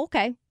like, oh,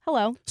 okay,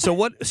 hello.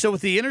 So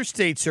if the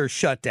interstates are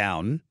shut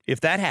down, if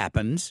that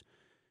happens,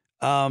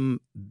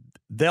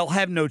 they'll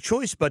have no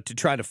choice but to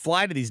try to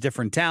fly to these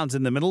different towns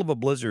in the middle of a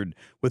blizzard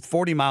with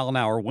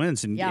 40-mile-an-hour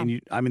winds. And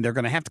they're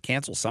going to have to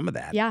cancel some of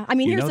that. Yeah. I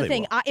mean, here's the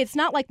thing. It's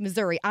not like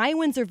Missouri.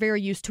 Iowans are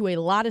very used to a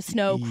lot of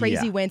snow,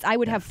 crazy winds. I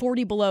would have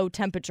 40 below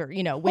temperature,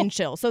 wind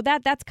chill. So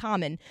that's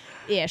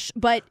common-ish.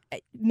 But,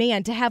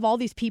 man, to have all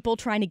these people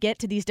trying to get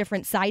to these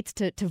different sites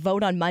to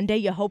vote on Monday,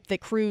 you hope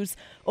that crews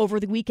over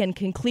the weekend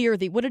can clear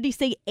what did he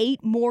say,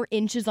 8 more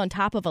inches on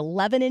top of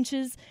 11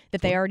 inches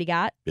that they already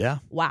got? Yeah.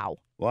 Wow.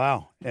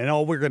 Wow. And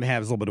all we're going to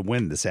have is a little bit of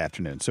wind this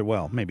afternoon. So,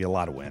 well, maybe a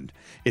lot of wind.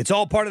 It's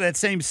all part of that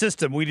same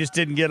system. We just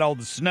didn't get all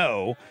the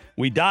snow.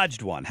 We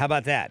dodged one. How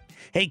about that?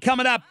 Hey,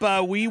 coming up,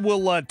 we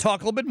will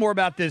talk a little bit more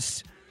about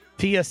this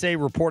TSA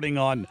reporting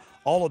on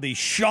all of the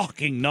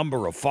shocking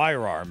number of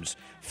firearms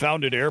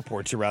found at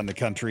airports around the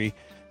country.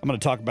 I'm going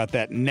to talk about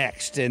that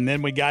next. And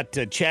then we got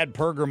Chad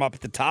Pergram up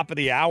at the top of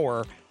the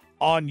hour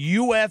on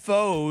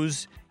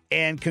UFOs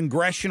and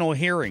congressional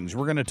hearings.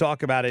 We're going to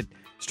talk about it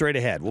straight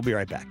ahead. We'll be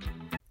right back.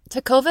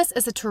 Tecovas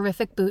is a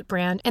terrific boot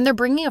brand, and they're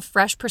bringing a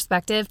fresh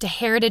perspective to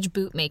heritage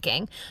boot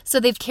making.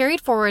 So they've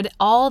carried forward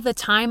all the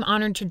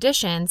time-honored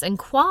traditions and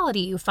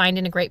quality you find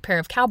in a great pair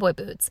of cowboy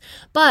boots,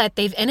 but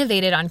they've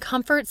innovated on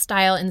comfort,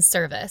 style, and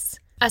service.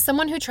 As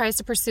someone who tries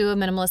to pursue a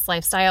minimalist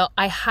lifestyle,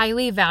 I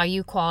highly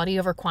value quality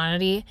over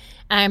quantity,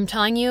 and I'm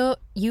telling you,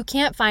 you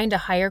can't find a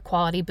higher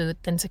quality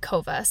boot than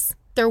Tecovas.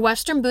 Their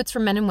Western boots for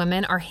men and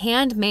women are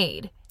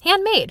handmade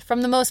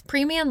from the most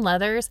premium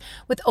leathers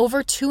with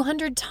over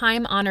 200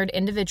 time-honored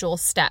individual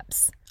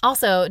steps.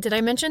 Also, did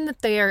I mention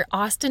that they are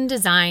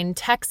Austin-designed,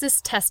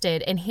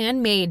 Texas-tested, and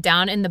handmade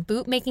down in the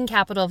boot-making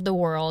capital of the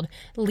world,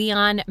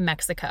 Leon,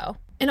 Mexico.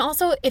 And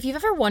also, if you've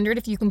ever wondered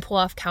if you can pull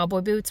off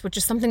cowboy boots, which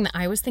is something that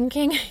I was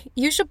thinking,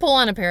 you should pull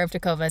on a pair of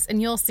Tecovas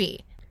and you'll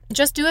see.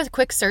 Just do a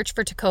quick search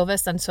for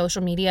Tecovas on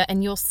social media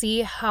and you'll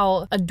see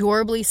how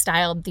adorably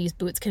styled these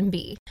boots can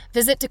be.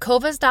 Visit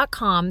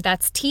tecovas.com,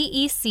 that's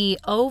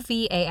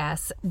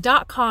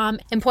TECOVAS.com,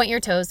 and point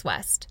your toes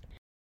west.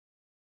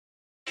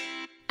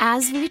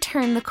 As we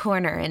turn the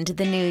corner into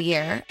the new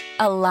year,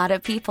 a lot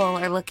of people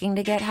are looking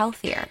to get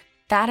healthier.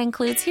 That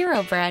includes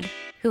Hero Bread,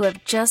 who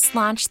have just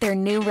launched their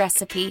new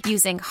recipe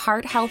using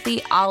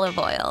heart-healthy olive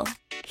oil.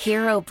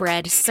 Hero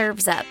Bread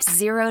serves up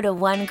 0 to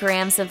 1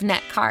 grams of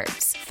net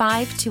carbs,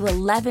 5 to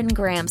 11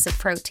 grams of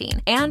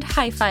protein, and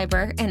high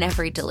fiber in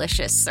every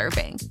delicious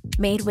serving.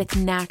 Made with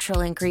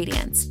natural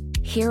ingredients,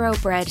 Hero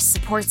Bread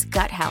supports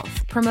gut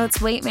health,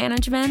 promotes weight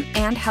management,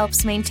 and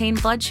helps maintain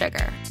blood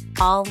sugar.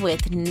 All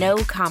with no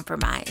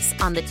compromise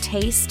on the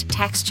taste,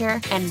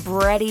 texture, and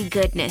bready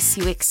goodness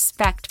you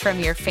expect from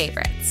your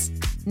favorites.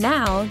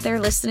 Now they're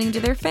listening to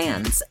their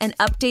fans and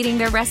updating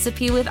their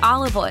recipe with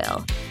olive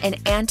oil, an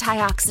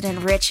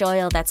antioxidant-rich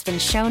oil that's been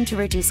shown to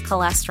reduce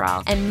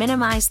cholesterol and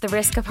minimize the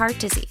risk of heart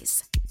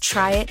disease.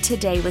 Try it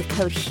today with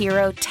code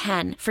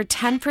HERO10 for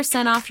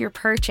 10% off your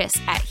purchase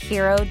at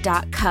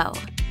hero.co.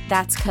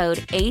 That's code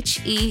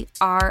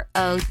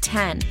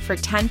HERO10 for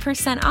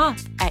 10%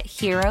 off at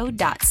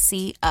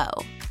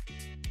hero.co.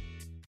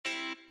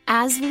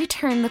 As we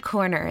turn the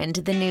corner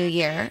into the new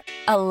year,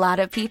 a lot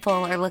of people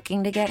are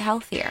looking to get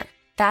healthier.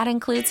 That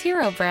includes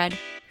Hero Bread,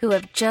 who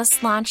have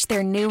just launched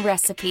their new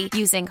recipe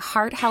using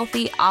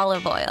heart-healthy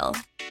olive oil.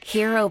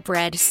 Hero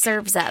Bread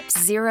serves up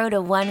 0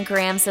 to 1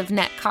 grams of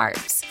net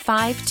carbs,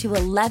 5 to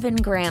 11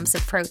 grams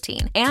of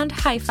protein, and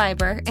high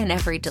fiber in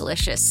every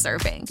delicious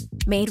serving.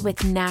 Made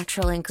with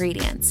natural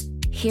ingredients,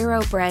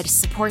 Hero Bread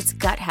supports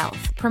gut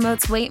health,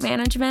 promotes weight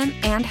management,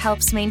 and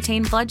helps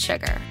maintain blood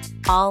sugar.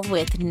 All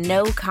with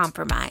no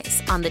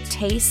compromise on the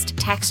taste,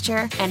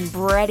 texture, and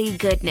bready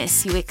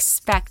goodness you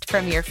expect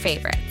from your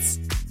favorites.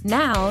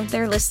 Now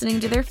they're listening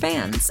to their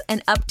fans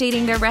and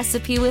updating their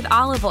recipe with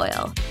olive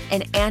oil,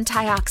 an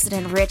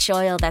antioxidant-rich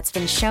oil that's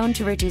been shown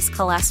to reduce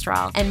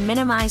cholesterol and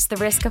minimize the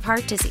risk of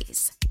heart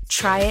disease.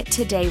 Try it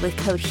today with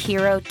code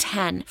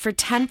HERO10 for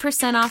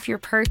 10% off your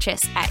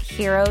purchase at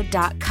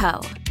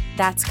hero.co.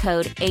 That's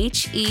code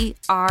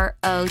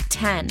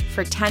HERO10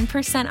 for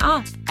 10%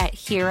 off at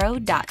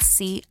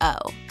hero.co.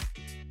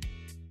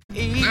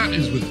 That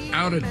is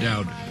without a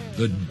doubt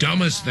the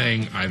dumbest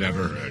thing I've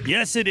ever heard.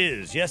 Yes, it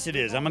is. Yes, it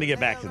is. I'm going to get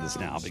back to this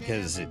now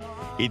because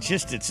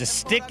it's a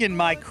stick in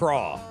my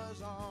craw.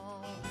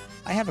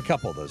 I have a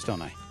couple of those,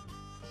 don't I?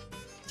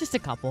 Just a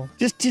couple.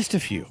 Just a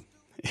few.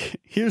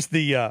 Here's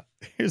the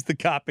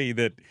copy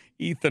that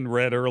Ethan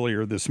read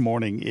earlier this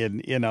morning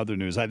in other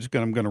news. I'm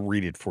going to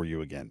read it for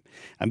you again.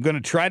 I'm going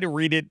to try to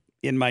read it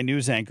in my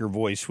news anchor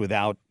voice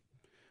without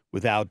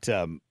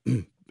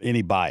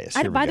any bias.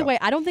 By the way,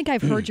 I don't think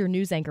I've heard your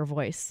news anchor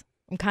voice.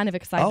 I'm kind of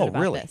excited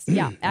about this.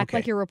 Yeah, act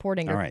like you're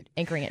reporting or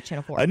anchoring at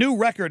Channel 4. A new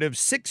record of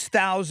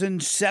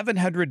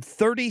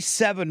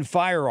 6,737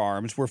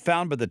 firearms were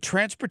found by the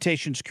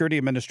Transportation Security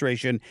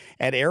Administration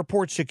at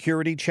airport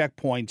security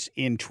checkpoints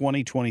in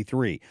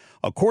 2023.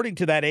 According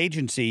to that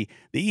agency,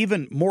 the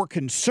even more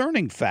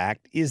concerning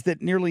fact is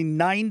that nearly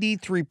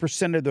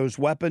 93% of those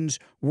weapons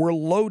were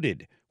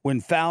loaded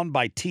when found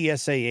by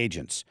TSA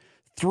agents.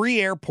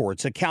 3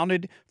 airports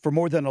accounted for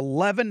more than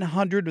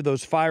 1,100 of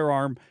those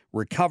firearm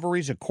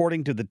recoveries,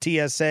 according to the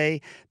TSA.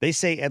 They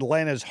say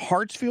Atlanta's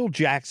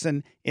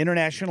Hartsfield-Jackson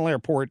International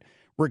Airport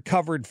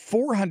recovered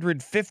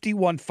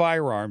 451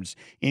 firearms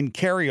in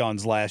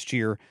carry-ons last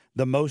year,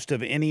 the most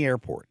of any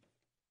airport.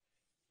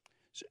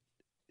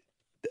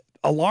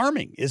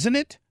 Alarming, isn't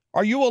it?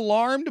 Are you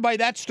alarmed by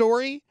that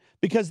story?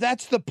 Because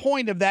that's the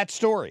point of that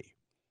story.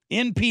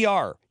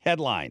 NPR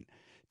headline.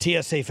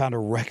 TSA found a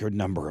record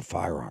number of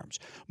firearms.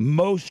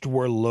 Most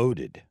were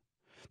loaded.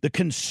 The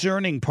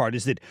concerning part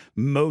is that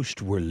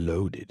most were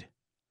loaded.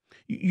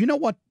 You know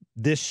what?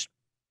 This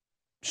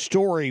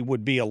story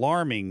would be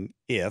alarming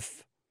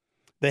if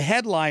the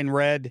headline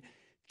read,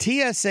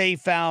 TSA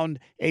found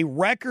a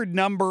record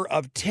number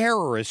of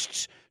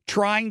terrorists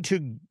trying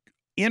to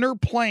enter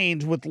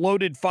planes with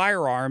loaded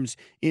firearms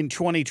in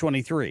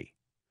 2023.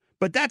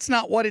 But that's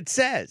not what it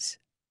says.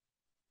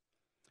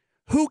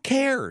 Who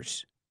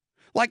cares?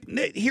 Like,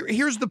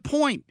 here's the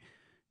point.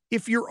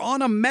 If you're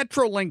on a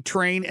Metrolink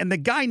train and the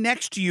guy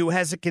next to you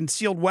has a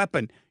concealed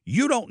weapon,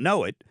 you don't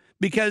know it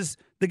because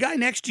the guy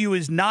next to you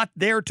is not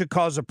there to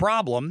cause a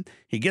problem.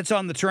 He gets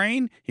on the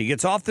train, he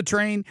gets off the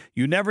train,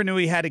 you never knew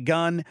he had a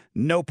gun,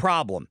 no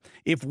problem.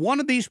 If one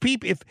of these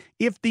people,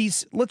 if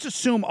these, let's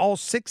assume all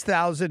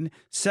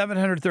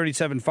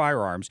 6,737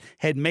 firearms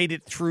had made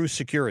it through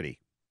security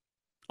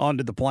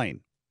onto the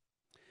plane,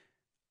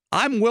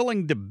 I'm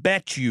willing to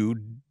bet you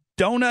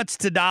donuts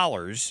to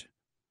dollars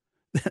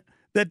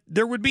that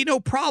there would be no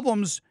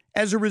problems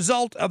as a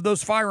result of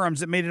those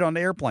firearms that made it on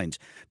airplanes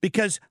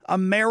because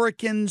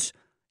Americans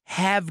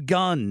have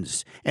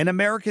guns and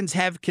Americans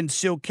have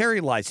concealed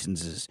carry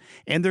licenses,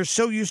 and they're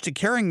so used to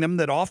carrying them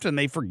that often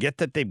they forget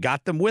that they've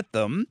got them with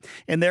them,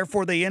 and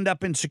therefore they end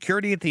up in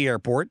security at the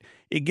airport.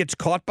 It gets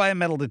caught by a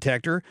metal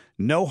detector.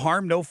 No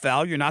harm, no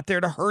foul. You're not there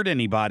to hurt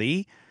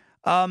anybody.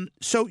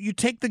 So you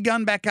take the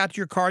gun back out to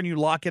your car and you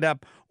lock it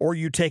up, or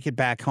you take it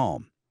back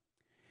home.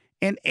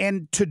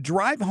 And to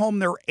drive home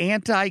their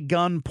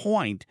anti-gun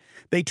point,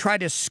 they try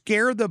to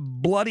scare the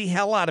bloody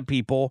hell out of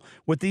people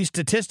with these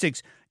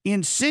statistics,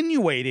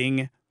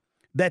 insinuating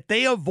that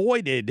they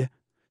avoided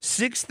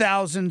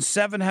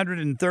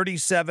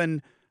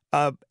 6,737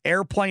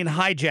 airplane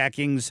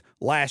hijackings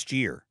last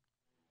year.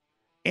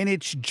 And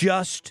it's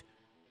just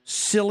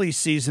silly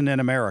season in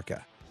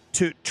America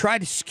to try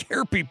to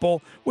scare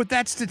people with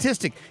that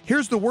statistic.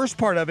 Here's the worst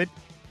part of it.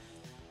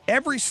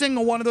 Every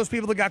single one of those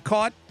people that got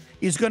caught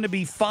is going to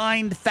be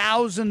fined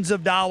thousands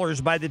of dollars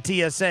by the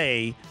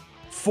TSA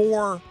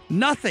for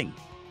nothing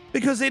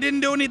because they didn't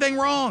do anything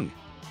wrong.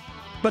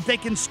 But they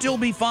can still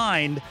be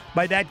fined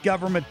by that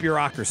government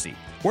bureaucracy.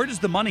 Where does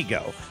the money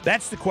go?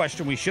 That's the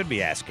question we should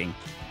be asking.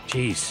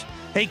 Jeez.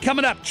 Hey,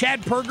 coming up, Chad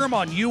Pergram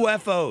on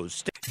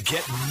UFOs.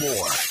 Get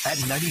more at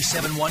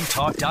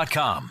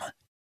 971talk.com.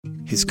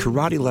 His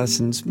karate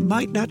lessons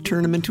might not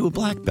turn him into a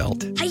black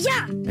belt.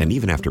 Hi-ya! And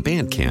even after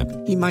band camp,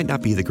 he might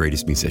not be the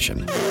greatest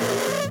musician.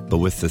 But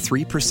with the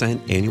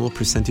 3% annual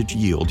percentage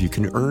yield you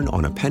can earn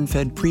on a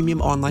PenFed premium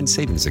online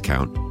savings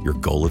account, your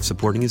goal of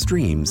supporting his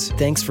dreams...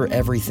 Thanks for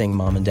everything,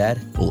 Mom and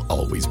Dad. ...will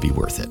always be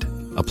worth it.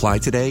 Apply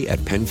today at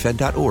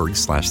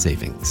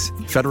PenFed.org/savings.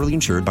 Federally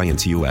insured by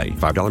NCUA.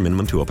 $5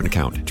 minimum to open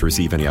account. To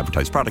receive any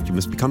advertised product, you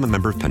must become a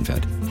member of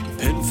PenFed.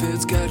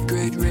 PenFed's got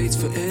great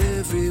rates for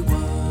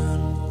everyone.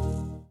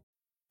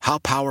 How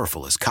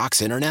powerful is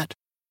Cox Internet?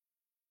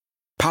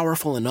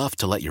 Powerful enough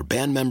to let your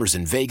band members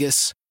in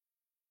Vegas,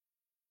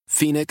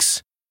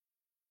 Phoenix,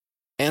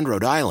 and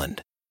Rhode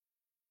Island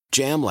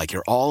jam like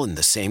you're all in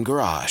the same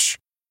garage.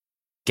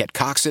 Get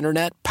Cox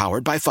Internet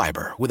powered by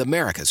fiber with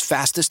America's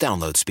fastest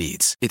download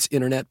speeds. It's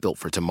internet built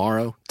for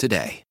tomorrow,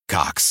 today.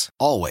 Cox,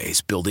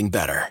 always building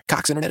better.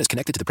 Cox Internet is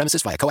connected to the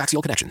premises via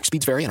coaxial connection.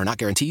 Speeds vary and are not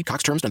guaranteed.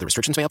 Cox terms and other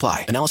restrictions may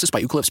apply. Analysis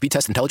by Ookla Speed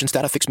Test Intelligence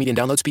Data. Fixed median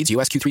download speeds.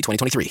 US Q3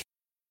 2023.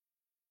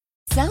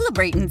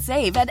 Celebrate and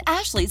save at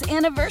Ashley's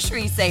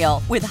Anniversary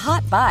Sale. With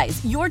Hot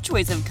Buys, your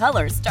choice of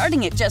colors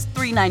starting at just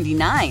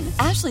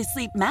 $3.99. Ashley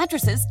Sleep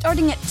mattresses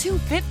starting at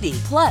 $2.50.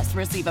 Plus,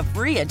 receive a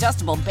free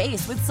adjustable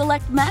base with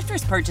select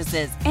mattress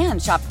purchases.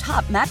 And shop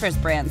top mattress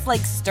brands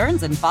like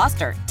Stearns &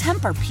 Foster,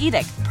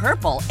 Tempur-Pedic,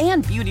 Purple,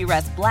 and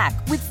Beautyrest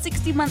Black with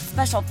 60-month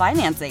special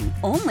financing.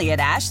 Only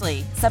at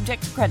Ashley.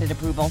 Subject to credit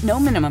approval.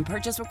 No minimum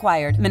purchase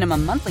required.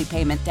 Minimum monthly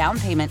payment, down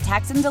payment,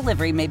 tax, and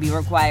delivery may be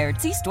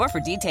required. See store for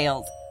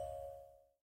details.